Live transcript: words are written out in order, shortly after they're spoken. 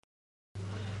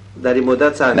در این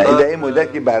مدت سرکار؟ نه در این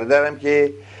مدت که برادرم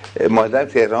که مادرم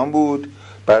تهران بود،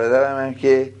 برادرم هم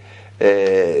که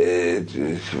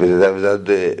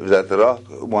وزارت راه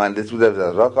مهندس بود، در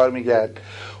وزارت راه کار میکرد.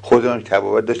 خودم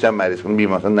تبابت داشتم مریضخونه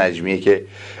بیمارستان نجمیه که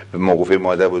موقوفه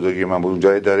مادر بزرگی من بود،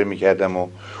 اونجا اداره میکردم و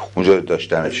اونجا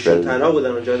داشتمش. تنها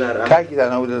بودن اونجا در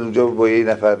تنها بودن اونجا با یه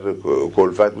نفر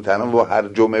کلفت بود، تنها با هر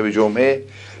جمعه به جمعه،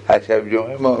 هر شب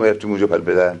جمعه ما میرفتیم اونجا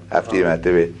بدن، هفته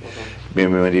مرتبه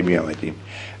میامدیم.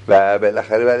 و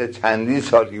بالاخره بعد چندین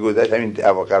سال که گذشت، همین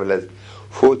قبل از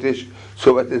فوتش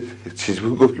صحبت چیز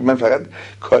بود، گفت که من فقط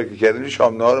کاری کردم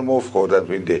شام نهار مفت خوردم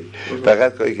تو این ده،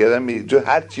 فقط کاری کردم جو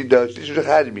هر چی داشتش رو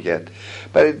خرج میکرد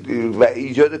برای و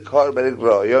ایجاد کار برای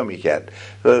رعایا میکرد.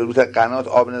 مثلا قنات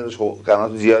آب نداشت،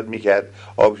 قنات زیاد میکرد،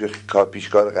 آبش کار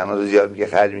پیشکار قنات زیاد میکرد،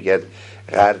 خرج میکرد،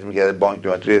 قرض میکرد، بانک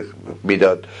نوتری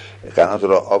میداد، قنات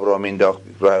را آب را مینداخت.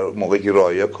 موقعی که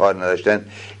رعایا کار نداشتن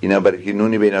اینا برای که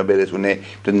نونی به اینا برسونه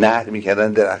تو نهر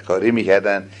میکردن، درختکاری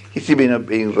میکردن، کسی به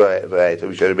این رعایت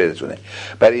بیچاره برسونه.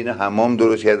 برای اینا حمام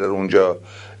درست کرد، در اونجا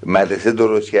مدرسه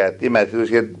درست کرد، یه مدرسه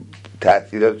درست کرد،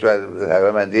 تحصیلات رو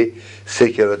تقریبا بنده 3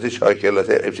 کلاس 4 کلاس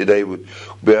ابتدایی بود.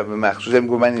 به مخصوص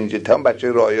میگم من اینجا تمام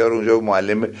بچه رعایا رو اونجا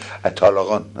معلم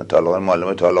طالقان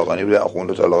معلم طالقانی بود،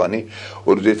 آخوند طالقانی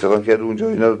اردو استفاده کرد اونجا،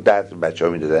 اینا رو درس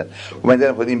بچه‌ها میدادن. من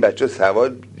دیدم خود این بچه‌ها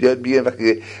سواد یاد بگیرن،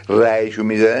 وقتی رأیشو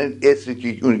میذارن اسمی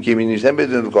که اون که می‌نویسن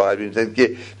بدون رو کاغذ بنویسن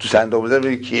که تو صندوق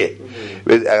بزنن کیه،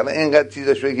 اقلا اینقدر چیز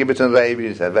داشته که بتونن رأی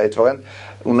بنویسن. و اتفاقا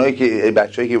اونایی که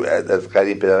بچه‌ای که از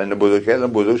قدیم پدران بزرگ کردن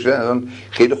بزرگ شدن، الان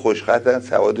خیلی خوشخطن،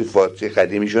 سواد فارسی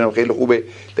قدیمیشون هم خیلی خوبه،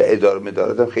 در اداره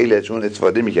مدارات هم خیلی ازشون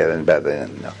استفاده می‌کردن بعد اینا.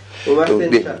 اون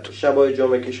وقت شبای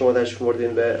جمعه که شما تشریف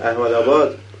بردین به احمد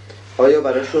آباد، آیا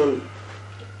براشون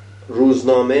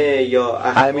روزنامه یا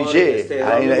اخبار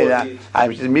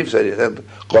همیشه می‌فرستید؟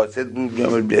 قاصد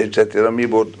بود تهران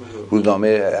می‌برد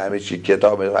روزنامه، همه چی،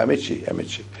 کتاب، همه چی.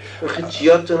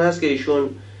 یادتون هست که ایشون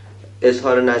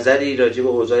اظهار نظری راجع به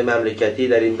اوضاع مملکتی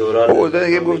در این دوران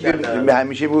اوضاعی که بود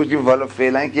همیشه بود که والا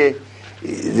فعلا که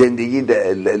زندگی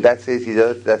دست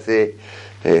چیزاست، دست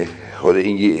خود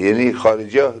یعنی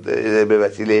خارجی‌ها به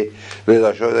وسیله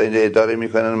رضاشاه اداره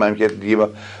میکنن، مملکت دیگه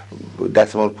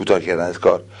دست ما رو کوتاه کردن از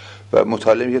کار و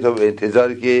مطالعه میکنه تا به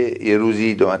انتظاری که یه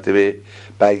روزی 2 مرتبه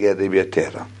برگرده بیاد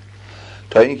تهران.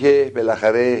 تا اینکه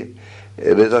بالاخره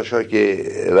رضاشاه که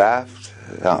رفت.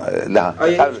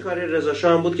 آیا هیچ کاری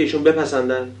رضاشاه هم بود که ایشون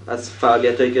بپسندن از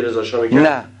فعالیتایی که رضاشاه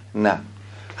میکرد؟ نه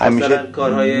همیشه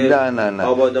کارهای نه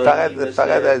آبادانی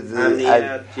فقط از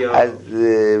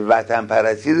وطن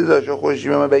پرستی رضاشاه خوشش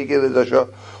میاد، برای که رضاشاه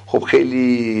خب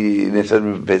خیلی نسبت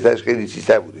به پسرش خیلی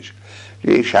چیزتر بودش،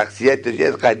 یه شخصیت داشت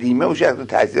از قدیمه و شخصیت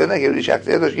تاثیر نکرد،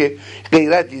 شخصیت داشت که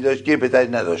غیرتی داشت که پسرش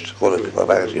نداشت. خلاصه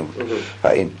فرقش این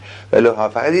بود. ولی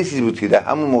فقط یه چیز بود که در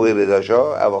همون موقع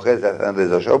رضاشاه اواخر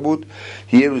رضاشاه بود،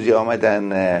 یه روزی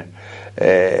آمدن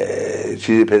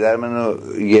چیز پدر منو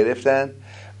گرفتن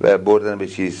و بردن به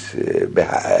به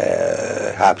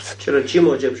حبس. چرا؟ چی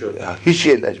موجب شد؟ هیچ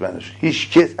علتش منش،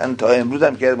 هیچ کس تا امروز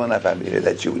هم که ما نفهمیدیم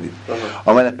علت چی بودیم.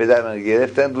 آمدن پدر منو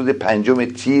گرفتن روز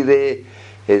 5 تیر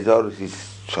 1300،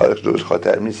 تاریخ درست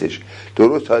خاطرم نیستش،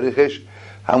 درست تاریخش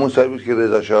همون سال بود که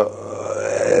رضاشاه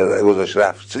گذاشت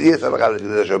رفت، یه سال قبل از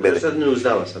رضاشاه بره.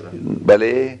 1319 مثلا.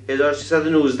 بله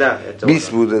 1319 20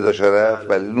 بود رضاشاه رفت.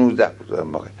 بله 19 بود اون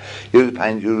موقع. یه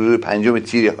روز 5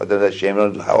 تیر خاطر در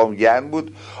شمران هوا گرم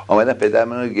بود، آمدن پدر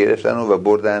منو گرفتن و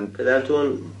بردن.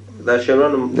 پدرتون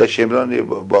در شمران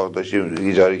باغ داشتیم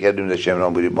اجاره کردیم، در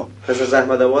شمران بودیم ما. پس از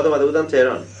احمد آباد اومده بودم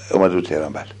تهران. اومده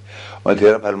تهران بله. ما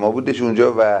تهران پلما بودش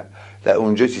اونجا و در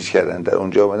اونجا چیز کردن، در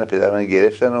اونجا اومدن پدر من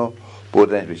گرفتن و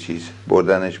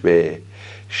بردنش به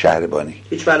شهربانی.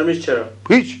 هیچ معلومش چرا؟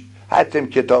 هیچ. حتی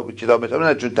کتاب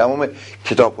نه، چون تمام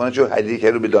کتابخونه چون هدیه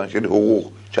کرده به دانشگاه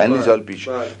حقوق چندین سال پیش.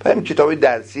 همین کتاب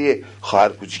درسی خواهر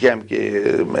کوچیکم که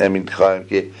همین خواهرم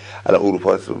که الان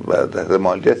اروپا در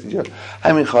مالدی است اینجا،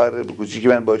 همین خواهر کوچیکی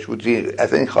من باش بود.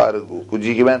 اصلا این خواهر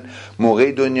کوچیکی من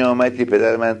موقعی دنیا آمد که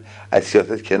پدر من از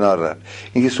سیاست کنار رفت،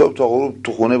 اینکه صبح تا غروب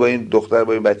تو خونه با این دختر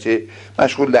با این بچه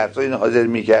مشغول درس‌ها اینو حاضر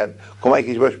می‌کرد،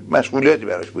 کمکش باش، مشغولیاتی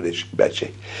براش بودش بچه.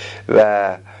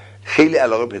 و خیلی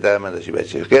علاقه پدر من داشت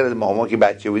بچه، غیر از ما که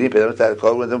بچه بودیم پدرم سر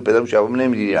کار بود، پدرم شبم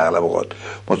نمیدیدیم اغلب اوقات،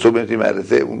 ما صبح میرفتیم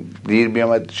مدرسه، اون دیر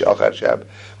میامد آخر شب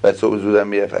و صبح زودم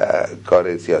میرفت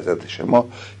کار سیاستش. ما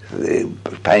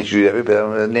 5 دفعه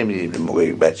پدرم نمیدیدیم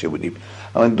موقعی بچه بودیم.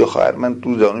 اما دو خواهر من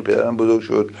تو زانوی پدرم بزرگ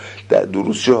شد، در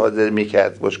دروسشو حاضر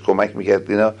میکرد، باش کمک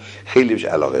میکرد، اینا خیلی بهش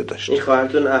علاقه داشت. این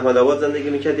خواهرتون احمد آباد زندگی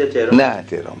میکرد یا تهران؟ نه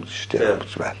تهران بود.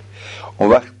 بله. اون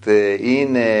وقت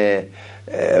این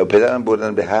پدرم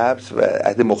بردن به حبس و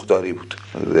عهد مختاری بود،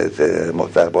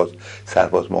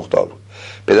 سرباز مختار بود.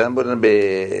 پدرم بردن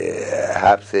به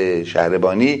حبس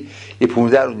شهربانی، یه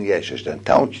 15 روز نگهش داشتن،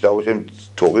 تمام کتاباشم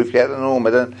توقیف کردن و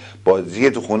اومدن بازجویی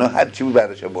تو خونه، هر چی بود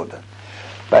برداشتن بردن.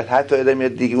 بعد حتی آدم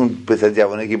میاد دیگه اون پسر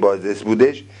جوانی که بازرس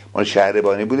بودش، مال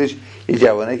شهربانی بودش، یه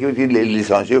جوانی که بود که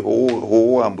لیسانس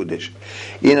حقوق هم بودش،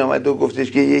 این اومد و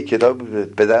گفتش که یه کتاب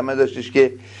پدر من داشتش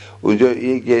که اونجا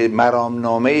یک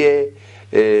مرامنامه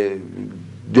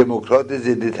دموکرات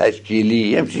ضد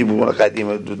تشکیلی همچین بود،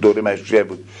 قدیم دوره مشروطیت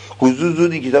بود، حضور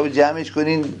زودی کتاب جمعش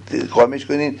کنین خامش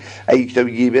کنین، اگه کتاب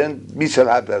گیر برن 20 سال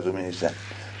حبس ازو می‌نویسن.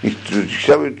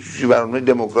 کتاب برنامه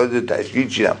دموکرات ضد تشکیل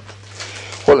چیدم.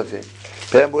 خلاصه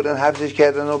پدرم بردن حبسش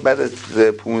کردن و بعد از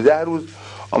 15 روز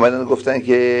آمدن گفتن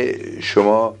که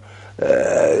شما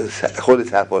خود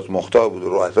سرپاس مختار بود و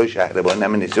رؤسای شهربانی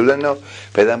همه نشسته بودن و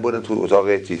پدرم بردن تو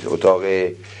اتاق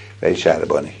رئیس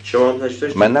شهربانی. شما هم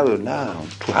تشریف؟ من نبودم، نه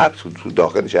تو حبس بود، تو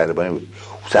داخل شهربانی بود.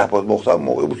 سرپاس مختار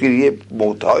موقعی بود که یه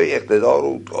منتهای اقتدار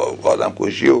و آدم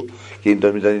کشی و که این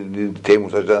دار می‌دن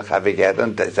تیمورتاش دادن خفه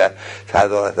کردن،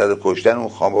 سردار کشتن و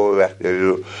خانباب بختیاری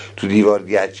رو تو دیوار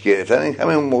گچ گرفتن، این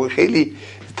همه اون موقع خیلی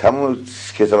تمام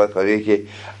کسابتکاری که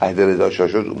عهد رضا شاه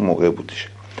شد اون موقع بودش.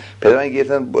 پدر من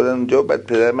گرفتن بردن اونجا. بعد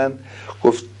پدر من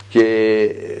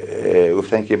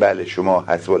گفتن که بله شما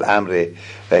حسب الامر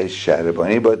رئیس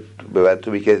شهربانی باید ببرد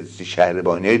تو یکی از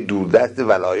شهربانی‌های دوردست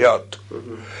ولایات.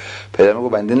 پدر من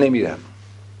گفت بنده نمیرم،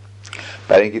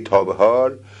 برای اینکه تا به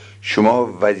حال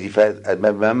شما وظیفه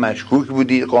من مشکوک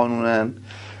بودید قانونا،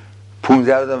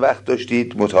 15 روز وقت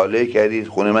داشتید، مطالعه کردید،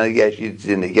 خونه من گشتید،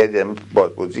 زندگی کردید،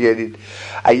 بازپرسی کردید،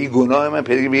 اگه گناه من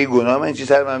پیدا بگید گناه من چی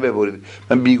سر من ببرید،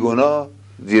 من بیگناه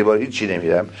زیر بار هیچ چی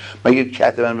نمیرم، مگه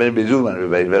کت من برید به زور من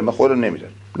ببرید، ولی من خودم نمیرم،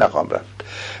 نخوام رفت.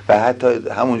 و حتی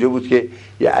همونجا بود که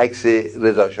یه عکس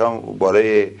رضا شاه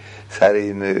بالای سر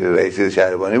این رئیس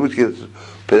شهربانی بود که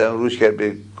پدرم روش کرد،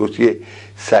 به گفت که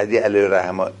سعدی علیه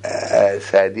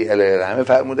الرحمه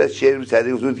فرموده است، شعر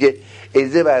سعدی گفت که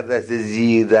ایزه بر دست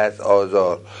زیر دست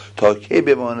آزار تا که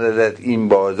بماند این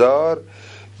بازار.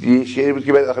 یه شعر بود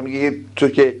که بعد آخر میگه تو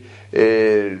که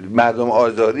مردم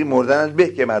آزاری مردن به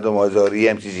که مردم آزاری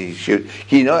هم چیزی شد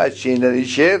که اینا از شنیدن این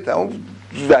شعر تمام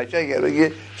وحشت کرده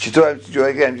که چطور همچین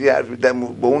جایی که همچین حرف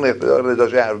با اون اقتدار رضا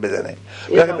شاه حرف بزنه.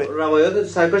 این روایات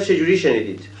سرکار چجوری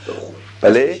شنیدید؟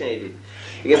 بله؟ شنیدید؟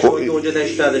 دیگه شما که اونجا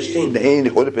تشریف نداشتین؟ نه این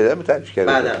خود پدرم تعریف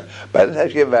کرده. بعد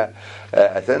تعریف کرد و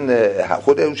اصلا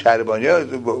خود اون شهربانی‌ها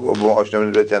با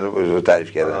آشنایی رو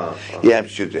تعریف کردن. یه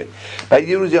همچین شده. بعد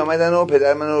یه روزی آمدن و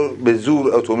پدر منو به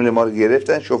زور اتومبیل ما رو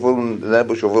گرفتن،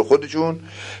 با شوفر خودشون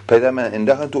پدر من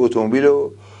انداختن تو اتومبیل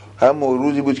و هم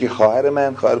روزی بود که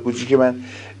خواهر کوچیک من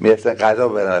میرفتن غذا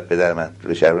ببرن از پدر من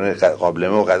به شهربانی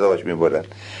قابلمه و غذا باش میبردن.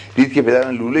 دید که پدر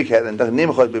من لوله کردن،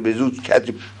 نمیخواد به زور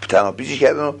کج تناپیچی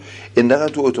کردن و انداختن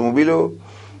تو اتومبیل و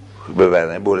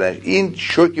بردن. این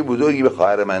شوک بزرگی به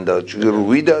خواهر من داد، چون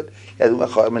روحی داد، از اون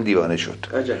خواهر من دیوانه شد.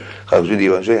 خواهر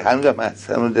دیوانه شد، هنوزم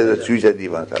هستم در سویچ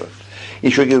دیوانه طرف.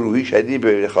 این شوک روحی شدید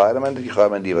به خواهر من داد که خواهر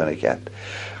من دیوانه کرد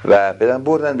و پدرم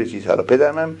بردن به چیز. حالا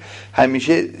پدر من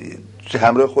همیشه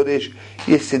همراه خودش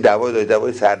یه سه دوا داشت،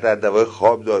 دوای سردرد، دوای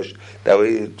خواب داشت،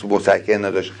 دوای تو مسکن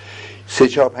نداشت،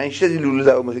 3-4-5 تا لوله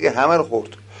دوا مسکن همه رو خورد،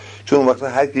 چون اون وقتا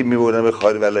هر کی میبردن به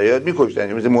خارج ولایات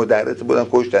میکشتن، مثل مدرس بودن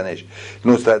کشتنش،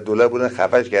 نصرت دوله بودن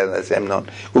خفش کردن از سمنان.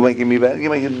 گفت من که میبرن که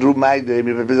من که رو مرگ داره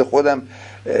میبرن، بذار خودم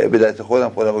به دست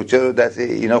خودم چرا دست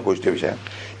اینا کشته بشن.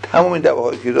 تمام این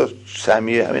دواهایی که داشت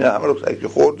سمیه همینا همه رو سکه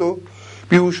خورد و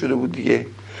بیهوش شده بود دیگه.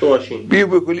 تو ماشین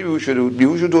بکلی بیهوش شده بود،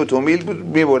 بیهوش تو اتومبیل بود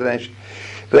میبردنش.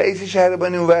 رئیس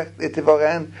شهربانی اون وقت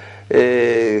اتفاقا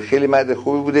خیلی مرد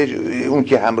خوبی بوده، اون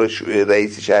که همراه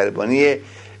رئیس شهربانی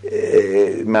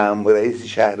رئیس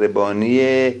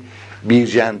شهربانی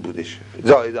بیرجند بودش،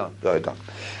 زاهدان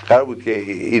قرار بود که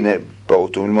این با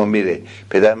اتومبیل ما میره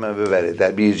پدر من ببره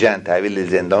در بیرجند تحویل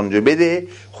زندان اونجا بده،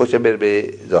 خودش بره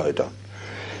به زاهدان.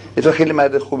 اتفاقا خیلی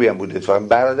مرد خوبی هم بود. اتفاقا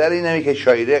برادر اینمی که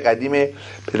شاعر قدیم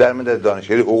پدر من در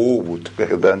دانشگاه حقوق بود،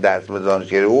 دارن درس می‌داد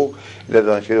دانشگاه حقوق، در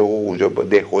دانشگاه حقوق اونجا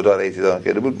ده خدا رئیس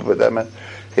دانشگاه بود، پدر من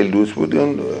خیلی دوست بود.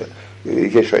 اون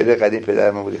که شاعر قدیم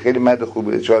پدر من بود، خیلی مرد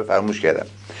خوبی بود، چهار فراموش کردم.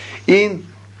 این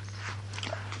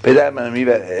پدر من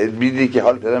میدی که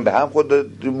حال پدرم به هم خود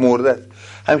مرده است،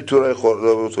 همین تو راه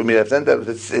خود میرفتن در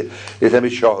مثلا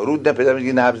شاهرود، نه پدر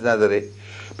میگه نبض نداره،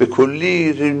 به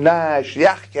کلی نش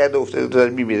یخ کرده افتاده داره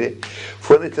میمیره.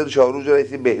 فورا اطلاع شاهروز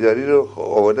رئیس بهداری رو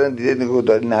آوردن، دیده نگو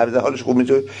داره نبض حالش خوب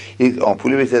نیست، یک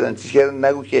آمپولی بزدن چیز کردن،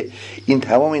 نگو که این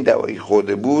تمام این دوایی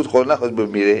خورده بود، خود نخواست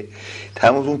بمیره،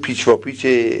 تمام اون پیچ و پیچ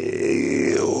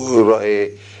راه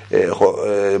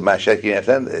مشهد که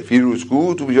میرفتن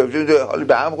فیروزکو تو بیچاره حالی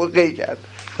به هم خود قی کرد،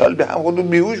 سال به هم خود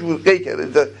بیهوش بود، قی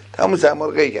کرده، تمام سرما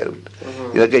رو قی کرده بود،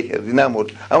 یا قی کرده نمرد،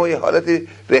 اما یه حالت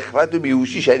رخوت و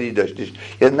بیهوشی شدید داشتش،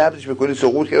 یا نبضش به کلی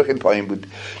سقوط کرد، خیلی پایین بود.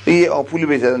 یه آمپولی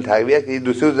بزدن تقویت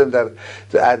که 2-3 روز در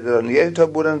اردرانگه تا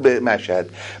بردن به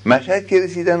مشهد که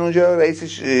رسیدن اونجا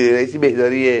رئیس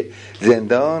بهداری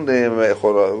زندان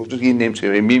گفت که این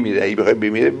نمیشه میمیره، اگه بخواد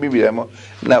بمیره اما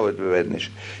نباید ببرنش.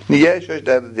 نگهش داشت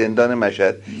در زندان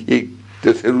مشهد، یک 2-3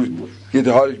 روز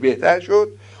که حالش بهتر شد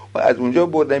و از اونجا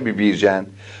بردن به بیرجند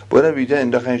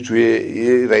انداختنش توی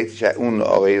اون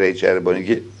آقای رئیس شهربانی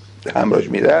که همراهش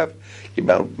میرفت که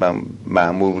من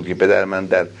مأمور بود که پدر من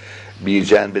در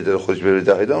بیرجند بذاره خودش بره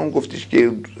زاهدان. اون گفتش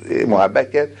که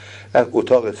محبت کرد از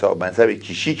اتاق صاحب منصب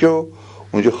کیشی که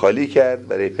اونجا خالی کرد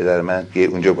برای پدر من که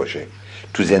اونجا باشه،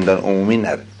 تو زندان عمومی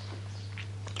نره.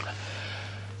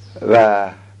 و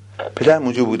پدرم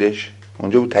اونجا بودش،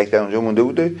 اونجا بود، تک اونجا مونده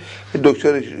بوده.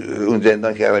 دکتر اون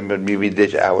زندان که الان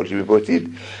می‌بینیدش احوالش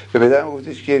می‌پرسید، به پدرم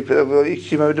گفتش که پدر یک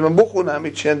چیزی من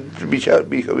بخونم، چند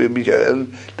بیچاره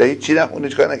در هیچ چیزی نخونه،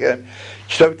 چیکار نکردم.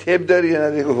 کتاب طب داری یا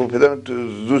نه؟ گفت پدرم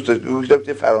دوست داشت کتاب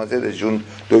طب فرانسه داشتون.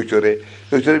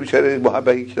 دکتر بیچاره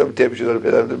محبت کتاب طب شده،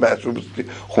 پدرم مشروب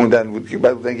خوندن بود که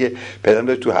بعد گفتن که پدرم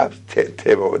داشت تو حبس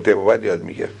طب یاد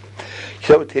می‌گرفت.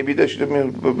 کتاب طبی داشت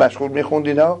مشغول می‌خوند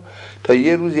اینا. تا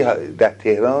یه روزی در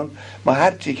تهران ما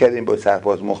هر چی کردیم با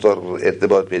سرباز مختار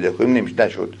ارتباط پیدا کنیم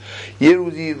نشد. یه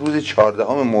روزی روز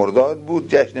 14 مرداد بود،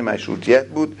 جشن مشروطیت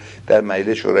بود در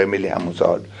مجلس شورای ملی همون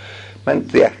سال. من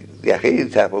یخه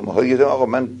سرباز مختار گفتم آقا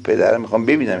من پدرم میخوام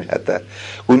ببینمش. حتی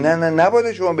اون نه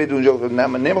نباید شما برید اونجا. گفتم نه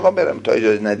من نمیخوام برم تا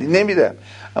اجازه ندی نمیرم،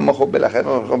 اما خب بالاخره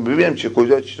من میخوام ببینم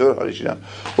کجا چطور حالش اینا.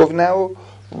 گفت نه و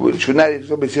چون نرید.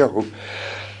 بسیار خوب.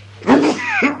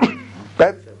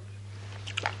 بعد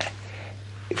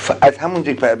از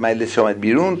همونجا که مجلس آمد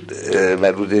بیرون و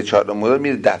روز 14 مرداد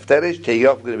میره دفترش،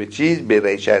 تلگراف میده به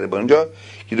رئیس شهربانی اونجا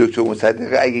که دکتر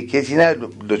مصدق اگه کسی نه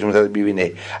دکتر مصدق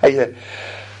ببینه، اگه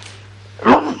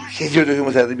کسی دکتر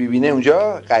مصدق ببینه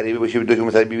اونجا غریبه باشه به دکتر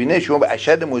مصدق ببینه، شما به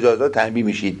اشد مجازات تنبیه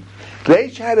میشید.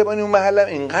 رئیس شهربانی اون محلم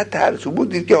اینقدر ترسو بود،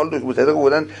 دید که حالا دکتر مصدق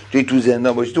بودن جای تو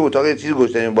زندان باشه، تو اتاق چیزی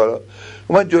گذاشتن بالا.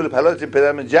 اومد جلو پلاس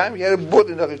پدرم جمع کرد،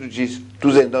 برد انداختش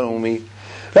تو زندان عمومی.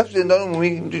 رفت زندان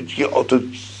عمومی که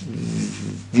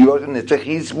دیوار نصف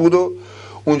خیس بود و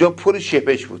اونجا پر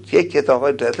شپش بود. یک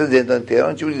کثافت تو زندان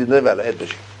تهران چی بود؟ زندان ولایت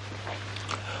داشت،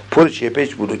 پر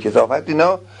شپش بود و کثافت.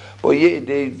 اینا با یه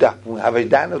عده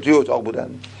 10 توی اتاق بودن.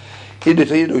 یه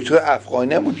دکتر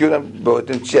افغانی هم بود که اونم با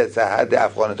چی از سرحد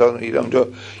افغانستان و ایران اونجا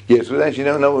گرفتنش،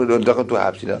 اینا انداختن تو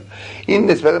حبس.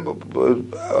 این نسبت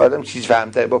آدم چیز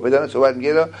فهمتره با پدرم صحبت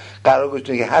میگه، قرار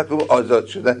گذاشتن که هر کدوم آزاد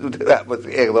شدن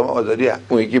اقدام آزادی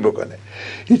اون یکی بکنه.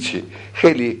 هیچی.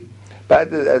 خیلی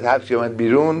بعد از حبس اومد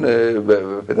بیرون،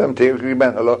 پدرم تیگر که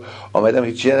من حالا آمدم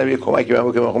هیچی ندارم، یه کمکی من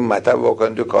بکنم، میخوام مطب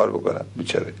واکنم تو کار بکنم.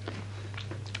 بیچاره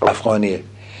افغانیه.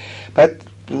 بعد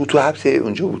تو حبس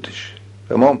اونجا بودش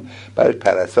و ما برای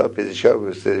پرستار پزشکا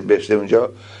برسته اونجا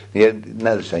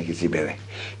نداشتن کسی بره،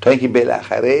 تا اینکه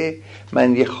بالاخره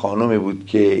من یه خانومی بود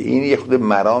که این یه خود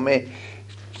مرام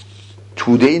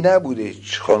توده‌ای نبوده،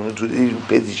 خانم توده‌ای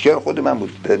پزشکار خود من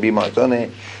بود، در بیمارستان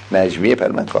نجمیه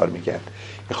پر من کار میکرد.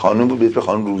 یه خانم بود به اسم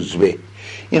خانم روزبه.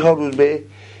 این خانم روزبه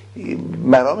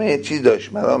مرام چیز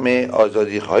داشت، مرام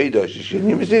آزادی خواهی داشت،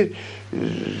 یعنی مثل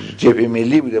جبهه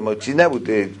ملی بوده، ما چیز نبود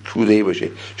توده‌ای باشه.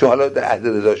 چون حالا در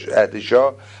عهد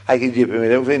شاه هر کی جبهه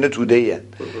ملی گفت اینا توده‌ای ان،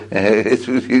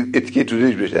 اتیکه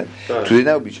توده‌ایش بشن، توده‌ای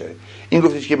نبود بیچاره. این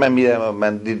گفتش که من میرم،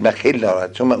 من خیلی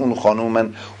ناراحت، چون من اون خانم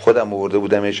من خودم آورده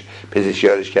بودمش،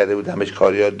 پزشکیارش کرده بودمش،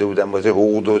 کار یاد داده بودم، واسه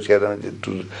حقوق درست کردم،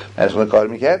 تو مرسوم کار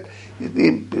میکرد،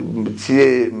 چیز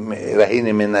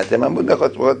رهین منت من بود،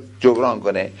 نخواست جبران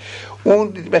کنه. اون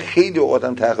دید من خیلی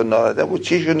اوقاتم تحقیق ناراحتم بود.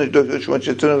 چی شد دکتر شما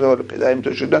چطور پدرم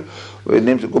تو شدن؟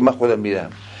 نمیتونم. گفت من خودم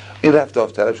میرم. این رفت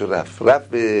داوطلب شد، رفت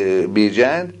به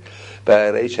بیرجند و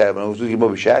رئیس شهربانی گفت که ما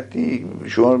به شرطی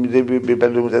شما رو میده به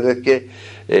بلد مصدق که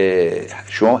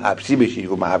شما حبسی بشی.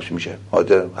 گفت من حبس میشم،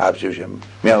 حاضرم حبسی بشم.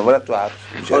 میام. رفت تو حبس.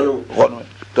 خانم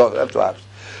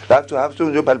رفت تو حبس.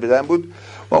 اونجا پدرم بود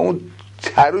و اون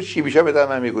هر روز شیبیشا بدن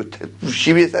من میگفت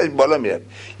شیبی سرش بالا میرفت،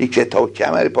 یک تا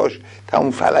کمر پاش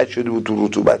تمام فلج شده بود تو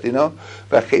رطوبت اینا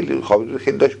و خیلی خوابیده،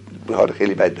 خیلی داشت حال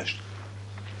خیلی بد داشت.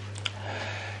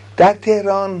 در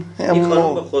تهران این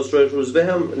خانم به خسرو روزبه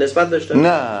هم نسبت داشته؟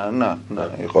 نه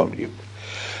این خانم دیگه.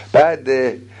 بعد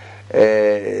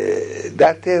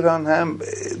در تهران هم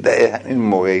در این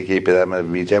موقعی که پدر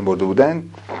من بیرجند برده بودن،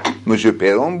 مشو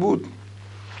پرون بود،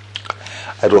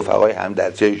 رفقای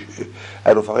همدرچه،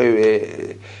 رفقای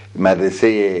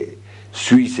مدرسه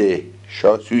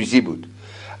سوئیسی بود،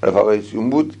 رفقای اون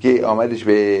بود که آمدش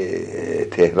به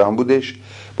تهران بودش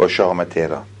با شاه آمد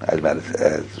تهران از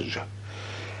اونجا.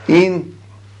 این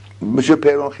میشه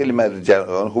پرون خیلی مرد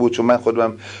جوان خوب بود، چون من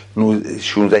خودم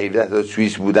 16 17 سال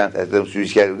سوئیس بودم، تحصیلم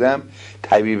سوئیس کرده بودم،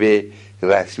 طبیب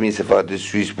رسمی سفارت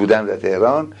سوئیس بودم در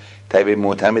تهران، طبیب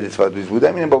معتمد سفارت سوئیس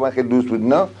بودم. این با من خیلی دوست بود.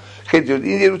 نه خیلی جد.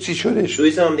 این یه روز چی شده؟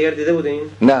 سوئیس هم دیگه دیده بودین؟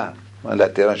 نه من در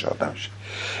تهران شاهدم شد.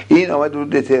 این آمد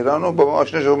رو تهران و با من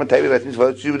آشنا شد. من طبیب رسمی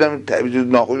سفارت سوئیس بودم،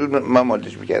 طبیب ناخوش بود، من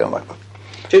مالش می‌کردم. وقتا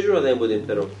چه جور آدمی بود این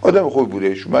پرون؟ آدم خوب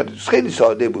بودش، خیلی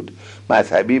ساده بود،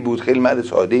 مذهبی بود، خیلی مرد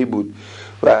ساده‌ای بود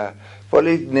و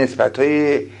ولی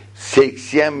نسبت‌های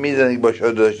سکسی هم می‌زنه با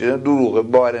شاه داشتن دروغه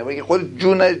باره میگه خود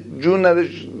جون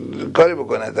نداشت کاری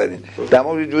بکنه از این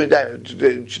دماغ جون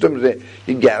چطور می‌زنه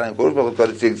این گرانکور بخواد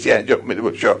کار سکسی انجام میده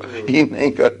با شاه.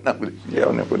 این کار نبوده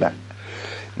یا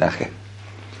نه خیر.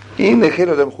 این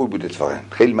خیلی آدم خوب بود اتفاقا،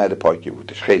 خیلی مرد پاکی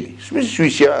بودش، خیلی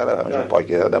سوئیسی‌ها همشون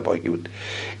پاکی، آدم پاکی بود.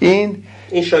 این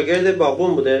شاگرد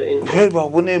باغبون بوده؟ این خیلی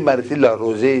باغبون مدرسه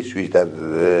لاروزه سوئیس در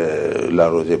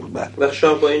لاروزه بود. و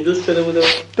شاه با این دوست شده بوده؟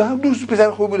 هم دوست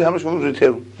پسر خوب بود، همش بود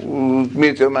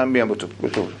تهران من میام با تو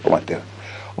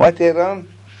اومد تهران.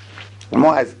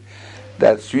 ما از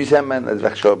در سوئیس هم من از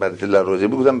وقت شاه مدرسه لاروزه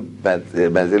بودم،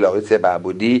 منزل آقای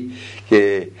سبعبودی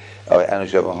که آقای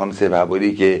انوشیروان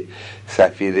سبعبودی که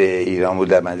سفیر ایران بود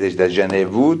در منزلش در ژنو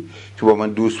بود که با من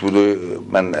دوست بود و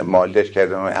من مالش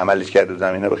کردم عملش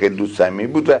کردم، اینا خیلی دوست صمیمی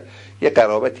بود و یه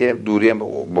قرابت دوری هم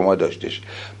با ما داشتش.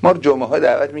 ما رو جمعه ها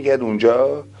دعوت میکرد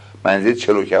اونجا، منزل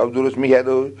چلو کباب درست میکرد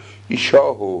و این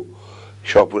شاه و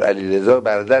شاپور علیرضا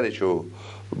برادرش و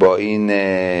با این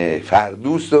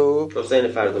فردوس و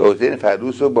حسین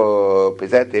فردوس و با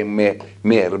پسر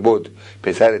مهربود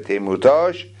پسر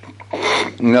تیمورتاش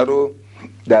اینا رو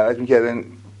دعوت میکردن،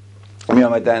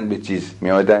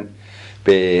 میامدن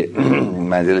به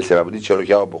منزل سبعبودی چلو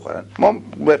کباب بخورن. ما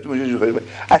رفتیم اونجا خوریم.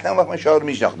 اصلا وقت من شاه رو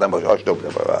میشناختم، باش آشنا بودم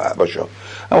با شاه،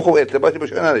 اما خب ارتباطی با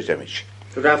شاه نداشتم هیچ.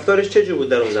 رفتارش چه جو بود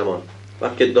در اون زمان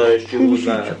وقتی دانشجو بود؟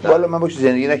 والا من باش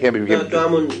زندگی نکردم. تو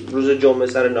همون روز جمعه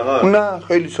سر نهار؟ نه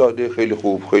خیلی ساده، خیلی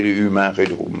خوب، خیلی ایمن،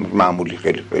 خیلی خوب، معمولی،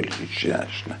 خیلی چیزی نه.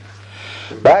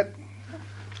 بعد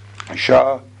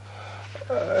شاه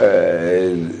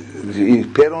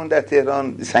پرون در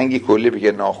تهران سنگی کلی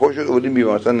بگه ناخوش شد، بودیم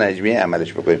بیمارستان نجمیه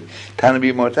عملش بکنیم. تنها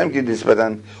بیمارستان که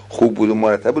نسبتا خوب بود و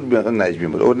مرتب بود بیمارستان نجمیه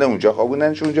بود. بودن اونجا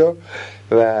خوابوندنش اونجا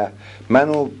و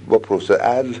منو با پروفسور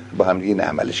عدل با هم دیگه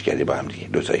عملش کردیم، با هم دیگه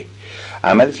دو تایی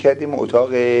عملش کردیم.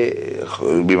 اتاق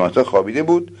بیمارستان خوابیده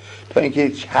بود تا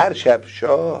اینکه هر شب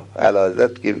شاه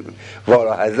اعلیحضرت که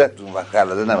والا حضرت اون وقت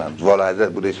اعلیحضرت نبود، والا حضرت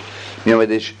بودش، می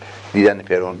اومدش دیدن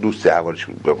پرون، دوست احوالش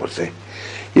بود بپرسه.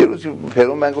 یه روز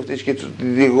پرون من گفتش که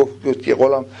گفت که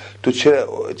غلام تو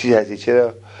چرا چیز هستی،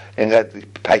 چرا اینقدر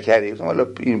پکری؟ گفتم والا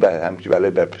این همچی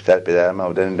بلای بر پدرم من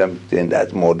بودن دیدم زنده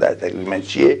از مرده از تکلیف من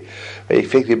چیه و یک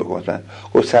فکری بکن.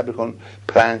 گفت صبر کن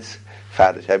پرنس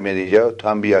فردا شب میاد اینجا، تو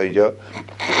هم بیا اینجا.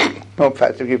 ما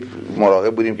فرض که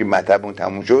مراقب بودیم که مطبمون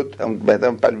تموم شد،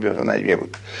 بعدم پلی بیمارستان نجمیه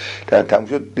بود تموم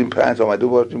شد، این پرنس آمده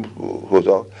بود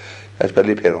اتاق از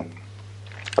پلی پرون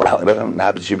رفتم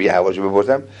نبضش بگه هواشو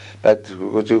بپرسم. بعد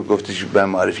گفتش من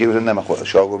معرفی گفتم نه من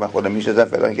شاه گفت من خودم میشناسم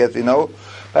فلان کس اینا و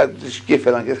بعد که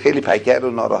فلان کس خیلی پکر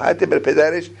و ناراحته بر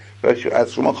پدرش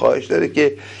از شما خواهش داره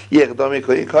که یه اقدامی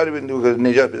کنین، کاری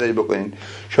نجات پدری بکنین.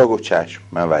 شاه گفت چشم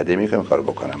من وعده میکنم کارو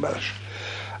بکنم براش،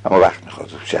 اما وقت میخواد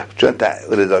شب، چون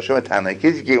رضا شاه تنها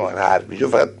کسی که حرف میشه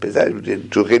فقط پدر بود،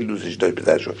 تو خیلی دوستش داشت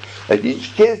پدرشو و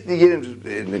هیچ کس دیگه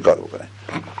این کارو بکنه.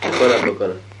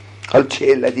 حالا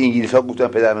چه علت انگلیس ها گفتن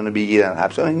پدر منو بگیرن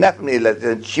حبسان، نکنه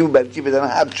علت چی بود، برای چی پدرم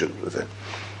حبس شد مثلا.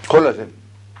 خلاصه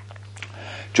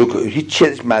چون هیچ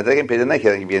چیزش مدرک پیدا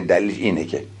نکردن که بیان، دلیلش اینه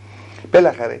که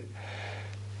بالاخره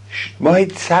ما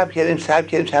هیچ صبر کردیم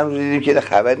چند روز دیدیم که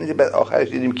خبر نیست. بعد آخرش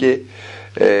دیدیم که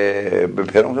به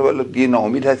پرون والا دیگه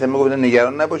ناامید هستن، میگفتن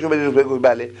نگران نباشه، ولی گفت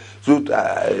بله زود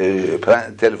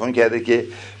تلفن کرده که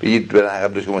بگید برن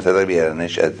عقب داشت مصدق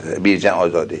بیارنش از بیرجن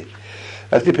آزاده.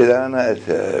 وقتی پدران از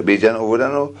بیرجن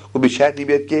آوردن و به شرطی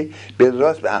بیاد که به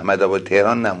راست به احمدآباد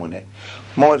تهران نمونه.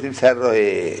 ما رفتیم سر راه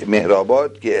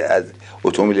مهرآباد که از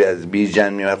اتومبیل از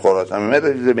بیرجن میاد خراسان میاد،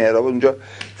 رفتیم مهرآباد اونجا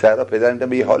سر راه پدرم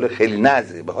به یه حال خیلی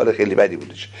نزه، به حال خیلی بدی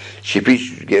بودش،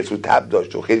 شیپیش گرسو تب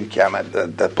داشت و خیلی کمر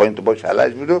در پایین تو باش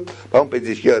فلج بود و با اون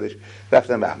پزشکی آرش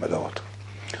رفتن به احمدآباد.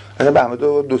 مثلا به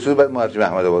احمدآباد دو سه بعد ما رفتیم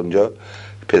احمدآباد، اونجا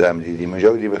پدرم دیدیم،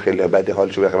 اونجا دیدیم خیلی بد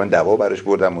حالشو، بخاطر من دوا براش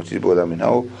بردم و چیز بردم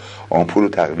اینا و آمپول و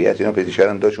تقویت اینا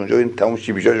پزشکان داشت اونجا، این تمام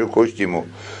شیپیشاشو کشتیم و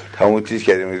تمام چیز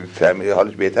کردیم،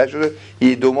 حالش بهتر شده.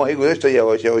 یه 2 ماهی گذشت تا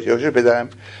یواش پدرم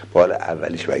با حال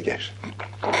اولیش برگشت،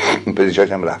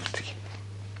 پزشکاش هم رفت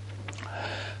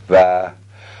و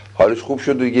حالش خوب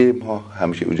شد دیگه. ما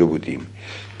همیشه اونجا بودیم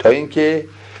تا اینکه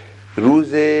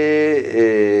روز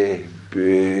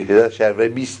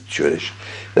 20 شدش.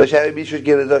 20 شد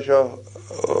که رضا شاه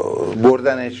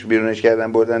بردنش، بیرونش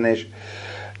کردن، بردنش.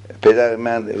 پدر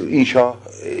من این شاه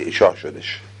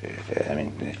شدش.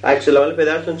 همین. عکس العمل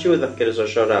پدرتون چی بود که رضا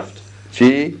شاه رفت؟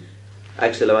 چی؟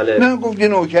 عکس العمل نه گفت یه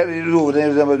نوکر رو بردن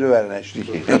بزن باید ببرنش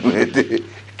دیگه.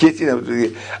 کسی نبود دیگه.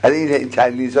 از این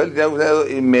چندین سال دیدم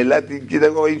این ملت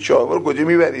دیدم این شاه رو کجا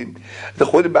میبرین؟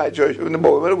 خود بچه‌هاشون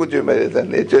بابا رو کجا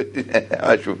میبرن؟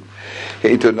 همشون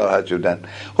اینطور ناراحت شدن.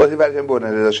 خودی برشون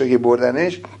بردن. رضا شاه که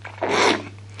بردنش،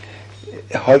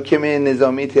 حاکم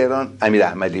نظامی تهران امیر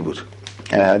احمدی بود.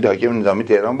 حاکم نظامی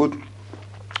تهران بود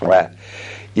و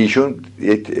ایشون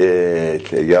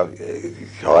یا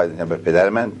به پدر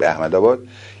من به احمدآباد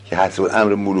که حسب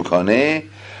امر ملوکانه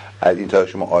از این تا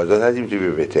شما آزاد هستیم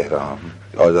تو به تهران،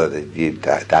 آزاد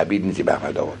تعبید نیستی به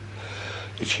احمدآباد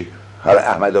چی. حالا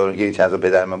احمدآباد که چند تا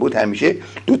پدر من بود، همیشه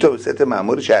 2 تا 3 تا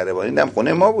مأمور شهربانی هم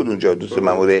خونه ما بود اونجا. 2 تا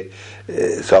مأمور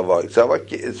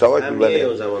ساواک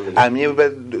امنیه بود.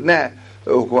 نه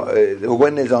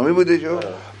حکومت نظامی بوده جو،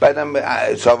 بعدم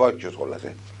ساواک شد. خلاصه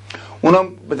اونا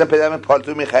مثلا پدرم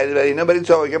پالتو می‌خرید برای اینا، برای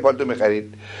ساواک پالتو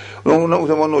می‌خرید.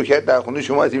 اونا ما نوکر در خونه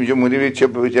شما از اینجا مونیم، چه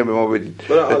به ما بدید.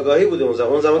 برای آگاهی بوده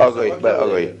اون زمان آگاهی.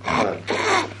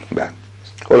 بله.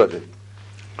 خلاصه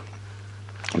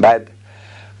بعد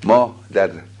ما در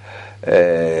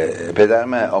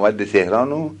پدرم آمد به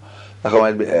تهران و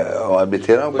آمد به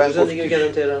تهران. کجا زندگی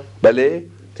می‌کردن تهران؟ بله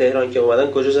تهران که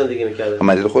اومدن کجا زندگی می‌کردن؟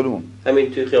 منزل خودمون،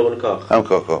 همین توی خیابون کاخ. هم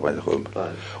کاخ منزل خودمون.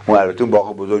 اون البته اون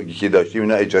باغ بزرگی که داشتیم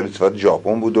اینا اجاره صفات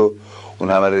ژاپن بود و اون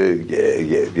همه رو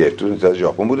گرفتون صفات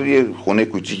ژاپن بود و یه خونه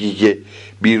کوچیکی که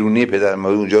بیرونی پدرم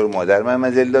اونجا رو مادر من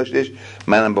منزل داشتش.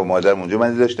 منم با مادرم اونجا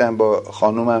منزل داشتم با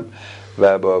خانومم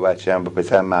و با بچه‌ام با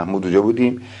پسرم محمود اونجا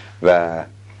بودیم و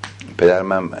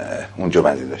پدرم اونجا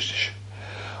منزل داشتش.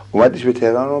 اومدش به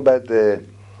تهران و بعد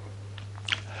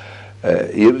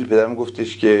یه روز پدرم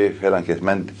گفتش که فلان کس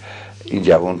من این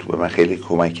جوان تو به من خیلی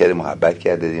کمک کرده، محبت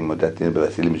کرده، این مدت به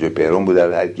وسیله میجوی پیرون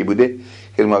بوده، هر کی بوده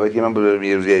خیلی محبت کرده، من بودم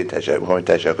یه روزی میخوام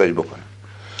تشکرش بکنم.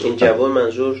 این جوان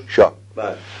منظور شاه.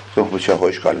 بله. تو شاه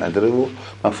خودش کار نداره و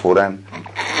من فوراً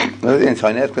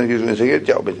انسانیت کنه که انسان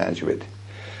جواب بتونه چی بده.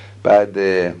 بعد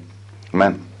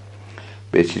من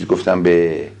به چیز گفتم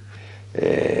به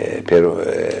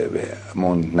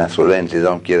نصرالله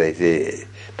انتظام که رئیس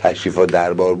تشریفات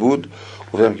دربار بود،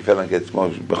 گفتم که فلان که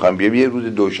ما بخوام بیام یه روز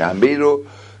دوشنبه رو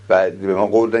و به ما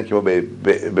قول دادن که ما به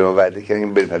ما وعده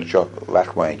کردیم بریم پلو شاه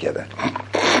وقت معین کردن.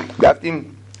 رفتیم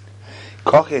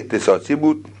کاخ اختصاصی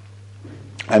بود،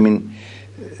 همین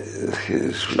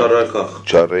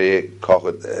چاره کاخ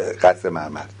قصر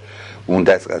مرمر، اون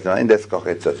دست قصر مرمر، این دست کاخ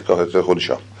اختصاصی، کاخ اختصاصی خود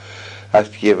شاه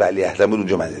هست که ولی اصلا بود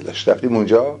اونجا منزل داشت. رفتیم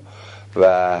اونجا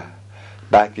و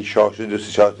بعد که شاه شد 2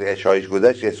 شاهیش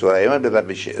گذشت که سرایمان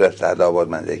به سعدآباد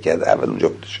منزل کرده. اول اونجا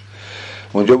بودش،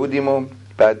 اونجا بودیم و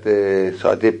بعد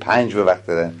ساعت 5 به وقت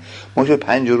دادن. ما شد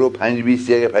 5 رو 5:20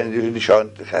 یا 5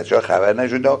 شاه خبر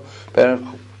نشد و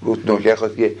گفت نوکر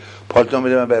خواست که پالتو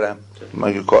بده من برم.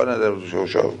 من که کار ندارم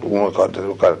شاه اون کار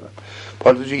دارم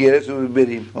پالتوشو گرفت و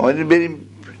بریم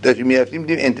داشتیم میرفتیم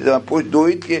دیدیم انتظام پشت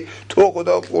دوید که تو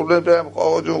خدا قربان برم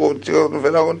آقا جون چیکار کنم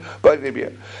فلان کن باید بیا.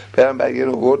 برم برگرد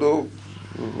و برد و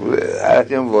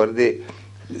حالتی هم وارد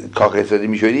کاخ اقتصادی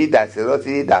میشدی. دست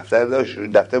راستی دفتر داشت،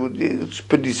 دفتر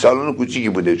بود سالن کوچیکی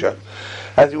بوده چا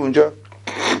از اونجا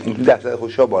دفتر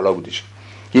خودشا بالا بودش.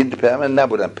 یه پدر من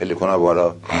نبودم پلکونا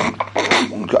بالا،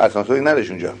 اون که آسانسوری نداشت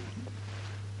اونجا،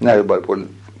 نه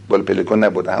بالا پلکون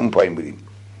نبود، همون پایین بودیم.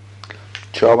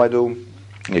 چه آمد و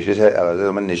نشست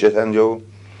علاوه من نشست اونجا و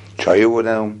چای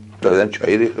بردم دادم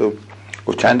چای ریختم.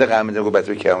 گفت چند قهوه میدم، گفت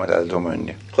بچه‌ها کرامت از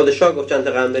دومونیه. خود شاه گفت چند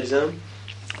قهوه بریزم؟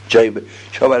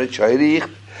 شاه برای چای ریخت،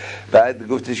 بعد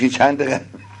گفتش که چند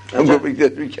قهوه، گفت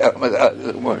بگید کرامت از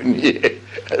دومونیه.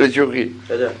 شوخی.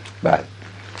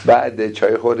 بعد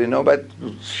چای خورد اینا، بعد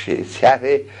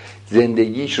شرح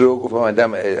زندگیش رو گفت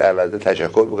آمدم علاوه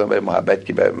تشکر بکنم برای محبت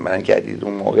که به من کردید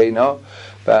اون موقع اینا.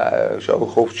 و شاه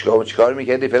خوب چیکار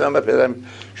میکردی فلان. و پدرم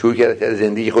شروع کرد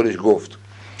زندگی خودش گفت.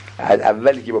 از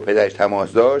اولی که با پدرش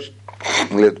تماس داشت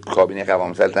کابینه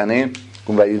قوام سلطنه،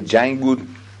 اون وزیر جنگ بود،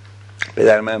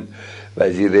 پدرم هم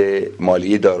وزیر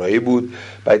مالیه دارایی بود.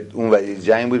 بعد اون وزیر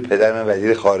جنگ بود، پدرم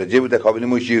وزیر خارجه بود، در کابینه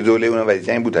مشیر دوله اونم وزیر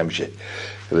جنگ بود همیشه،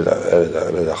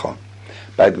 رضا خان.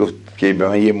 بعد گفت که به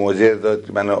من یه موضع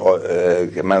داد،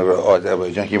 من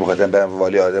آذربایجان که می‌خواستم برم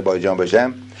والی آذربایجان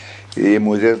بشم، یه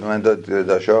موضع من داد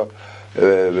رضا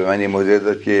به من یه موضع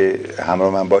داد که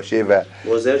همراه من باشه. و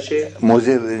موضع چی؟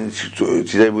 موضع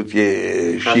چیزایی بود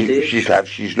که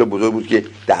 6 لو بزرگ بود که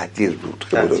 10 تیر بود.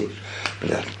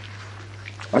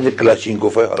 از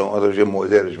کلاشینکوفای حالا آدمش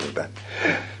موزرش بودن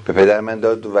به پدر من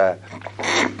داد و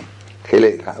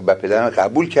خیلی با پدرم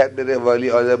قبول کرد بره والی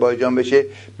آذربایجان بشه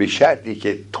به شرطی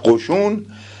که قشون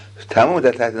تمام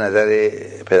در تحت نظر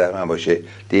پدر من باشه،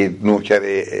 دیگه نوکر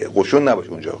قشون نباشه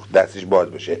اونجا، دستش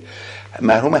باز باشه.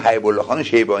 مرحوم حبیب الله خان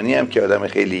شیبانی هم که آدم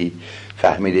خیلی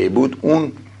فهمیده بود،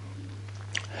 اون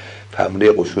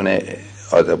فهمیده قشون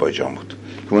آذربایجان بود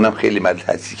که اونم خیلی مرد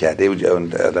تحصیل کرده بود،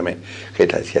 آدم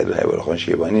خیلی تحصیل کرده. حبیب الله خان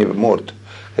شیبانی مرد،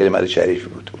 خیلی مرد شریفی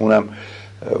بود، اونم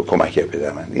کمک کرد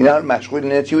پدر من. اینا مشغول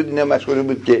نه چی بود، اینا مشغول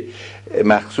بود که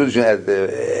مقصودشون از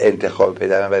انتخاب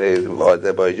پدر من برای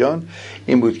آذربایجان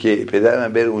این بود که پدر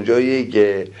من بره اونجا، یک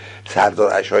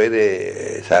سردار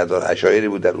اشایر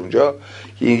بود در اونجا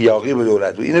که این یاغی به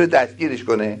دولت بود، اینو دستگیرش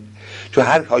کنه، چون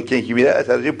هر حاکمی که میره از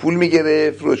طرفش پول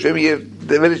میگیره، فروشه میگیره،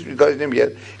 ولش کارش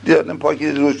نمیگرد، دیدن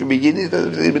پاکی روشو بگیری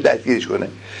به دستگیرش کنه.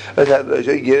 و سردار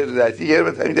اشایر گرفت دستی کرد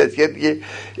و همین دستگیر دیگه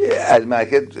از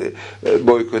مرکز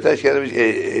بایکوتش کرد،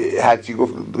 هر چی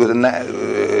گفت نه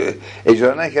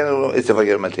اجرا نکرد و استعفا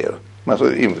کرد من تهران. مثلا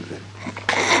این بود.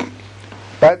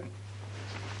 بعد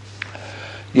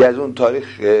یه از اون تاریخ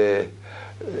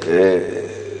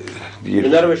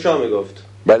اینا رو به شاه میگفت.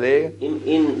 بله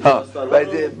این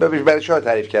برای شاه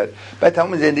تعریف کرد. بعد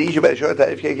تمام زندگیشو برای شاه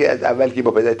تعریف کرد که از اول که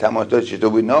با پدر تماس داشت چطور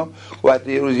بود. نه و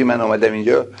حتی یه روزی من آمدم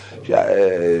اینجا،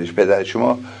 پدر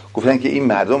شما گفتن که این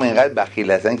مردم اینقدر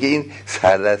بخیل هستن که این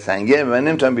سردرسنگی من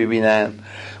نمیتونم ببینن.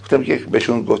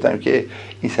 گفتم که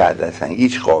این سردرسنگی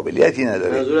هیچ قابلیتی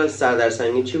نداره. منظور از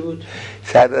سردرسنگی چی بود؟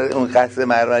 اون قصر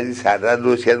مروزی سردر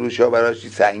درست کرد روش براش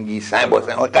سنگی، سنگ با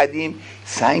سنگ قدیم،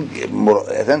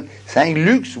 اصلا سنگ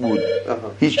لوکس بود.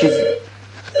 هیچ کسی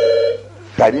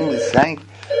قدیم سنگ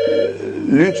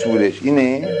لوکس بودش.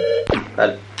 اینه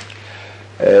بله.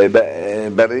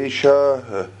 برای شاه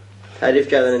تعریف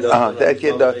کردن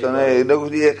این داستانه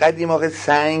قدیم آخه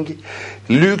سنگ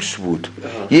لوکس بود.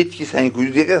 یه چیزی سنگ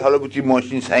کوچیک دیگه حالا بود که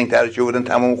ماشین سنگ تراشته بودن،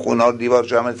 تمام خونه‌ها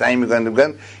دیوارش همه سنگ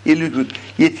می‌کردن، یه لوکس بود.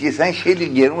 یه چیزی سنگ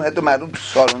خیلی گرون، حتی مردم تو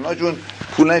سالن‌هاشون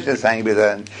پول نداشتن سنگ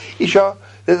بزنن. ایشا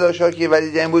رضا شاه که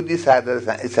ولی جنگ بود،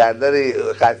 سردار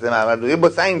قصر محمد با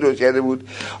سنگ درست کرده بود.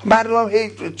 مردم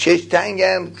هی چش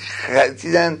تنگن،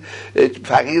 چیزن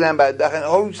فقیرن، بدبختن.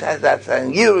 او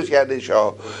سردرسنگی درست کرده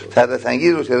شاه،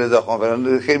 سردرسنگی درست کرده رضا خان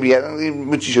فرانسه، خیلی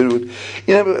بیارن چی شده بود.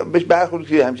 اینا بهش برخورد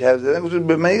که همچه حرف زدن، گفت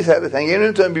به من سردرسنگی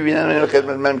نمیتونم ببینم، اینو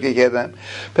خدمت من که کردم.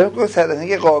 بعد گفت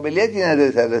سردرسنگی قابلیتی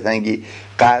نداره، سردرسنگی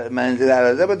منزل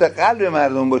اراده باید در قلب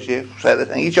مردم باشه،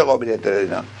 سردرسنگی چه قابلیت داره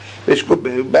اینا. بهش گفت.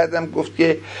 بعدم گفت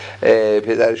که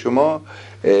پدر شما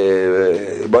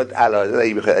باید علاوه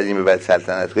اگه بخواید از این به بعد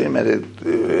سلطنت کنید، من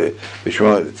به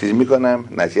شما چیزی میکنم،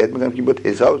 نصیحت میکنم که باید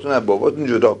حسابتون از باباتون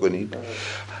جدا کنید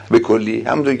به کلی.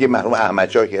 همونطور که مرحوم احمد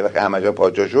شاه که وقتی احمد شاه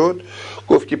پادشاه شد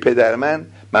گفت که پدر من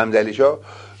ممدلی شاه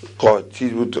قاطی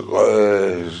بود،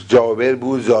 جابر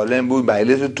بود، ظالم بود،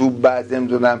 مجلس تو بحث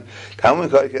نمیدونم تمام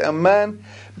کار کردم، من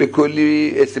به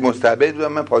کلی مستبد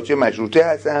بودم، من پادشاه مشروطه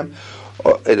هستم،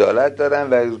 عدالت دارم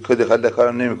و دخالت در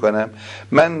کارم نمی کنم،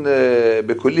 من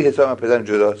به کلی حسابم پدرم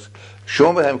جداست،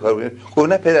 شما به همین کار بکنید. گفت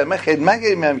نه پدر من خدمت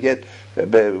کردی مملکت.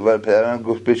 پدر من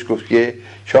بهش گفت که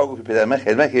شاه گفت پدر من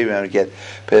خدمت کردی مملکت.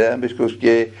 پدرم بهش گفت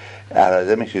که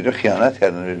اعظم میشه خیانت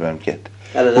کردن به مملکت.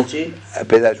 اعظم چی؟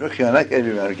 پدرشون خیانت کرد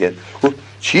به مملکت. گفت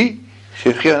چی؟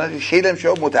 خیانت؟ خیلی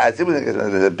شاه متعصب بودن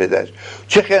که پدرش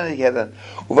چه خیانتی کردن؟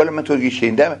 گفت ولی من تو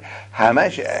شنیدم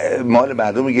همش مال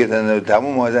مردم گرفتن،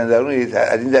 تمام مازندران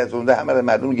از این درسونده همه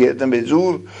مردم گرفتن به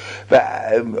زور و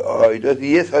عایدات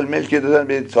یه سال ملک دادن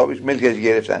به صاحبش، ملکش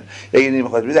گرفتن، اگه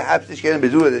نمیخواست بده حبسش کردن، به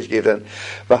زور ازش گرفتن.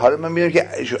 و حالا من میبینم که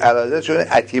علاوه شده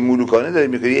عطیه ملوکانه داره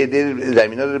میکنه، یه عده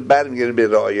زمینا رو برمیگردن به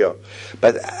رعایا.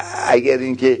 بعد اگر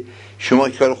اینکه شما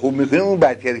کار خوب میکنید اون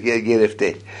بدکاری که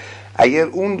گرفته، اگر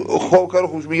اون خوب کار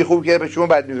خوب میگه خوب کرد به شما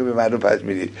بد میگه به مردم پس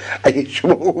میدید، اگه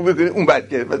شما خوب میکنید اون بد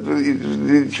کرد.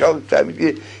 شاه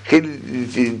فهمید خیلی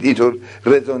اینطور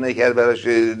رضا کرد براش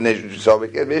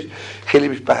ثابت کرد بهش، خیلی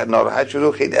بهش ناراحت شد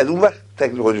و خیلی از اون وقت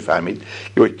تکلیف خودش فهمید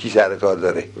که کی سر کار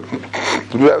داره.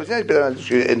 روزی برام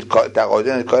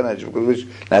تقاضا کار نشه بهش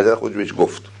نظر خودش بهش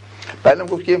گفت. بعدم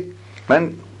گفت که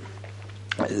من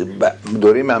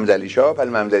دوره ممدلی شاه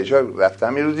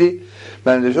رفتم یه روزی،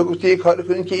 ممدلی شاه گفت یه کار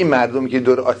کنین که این مردم که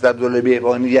دور اسدالله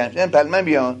بهبانی جمعشن پلمن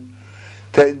بیان.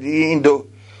 این دو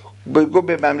گفت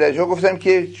به ممدلی شاه گفتم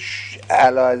که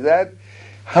اعلیحضرت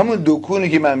همون دکونی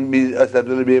که من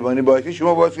اسدالله بهبانی باشه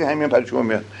شما باز که همین پر شما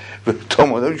میاد، تا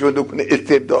مادام شما دکون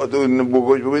استبداد و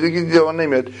بگوش که جوان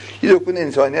نمیاد، یه دکون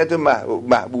انسانیت و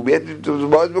محبوبیت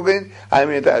باز بکنید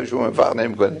همین تا شما فرق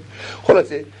نمیکنه.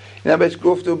 خلاصه اینا بهش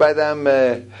گفت و بعدم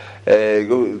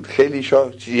خیلی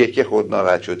شاه یکی خود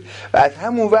ناراحت شد و از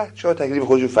همون وقت شاه تکلیف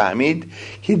خودشو فهمید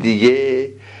که دیگه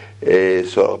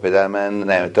سراغ پدر من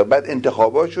نمیاد. تا بعد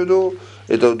انتخابات شد و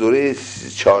دوره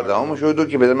 14 شد و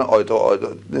که پدر من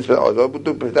نسبت آزاد بود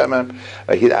و پدر من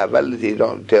وکیل اول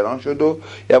تهران شد و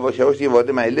یواش یواش دیگه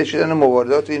وارد مجلس شدن و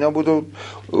مواردات اینا بود و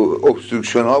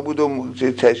ابسترکشن ها بود و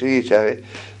چه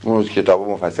اون کتاب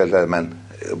مفصل تر من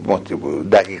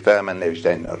دقیق تر من نوشتن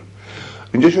اینا رو.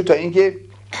 اینجا شد تا اینکه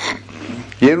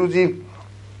یه روزی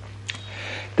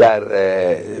در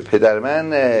پدر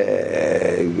من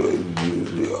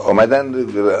آمدن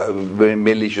به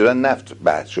ملی شدن نفت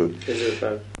بحث شد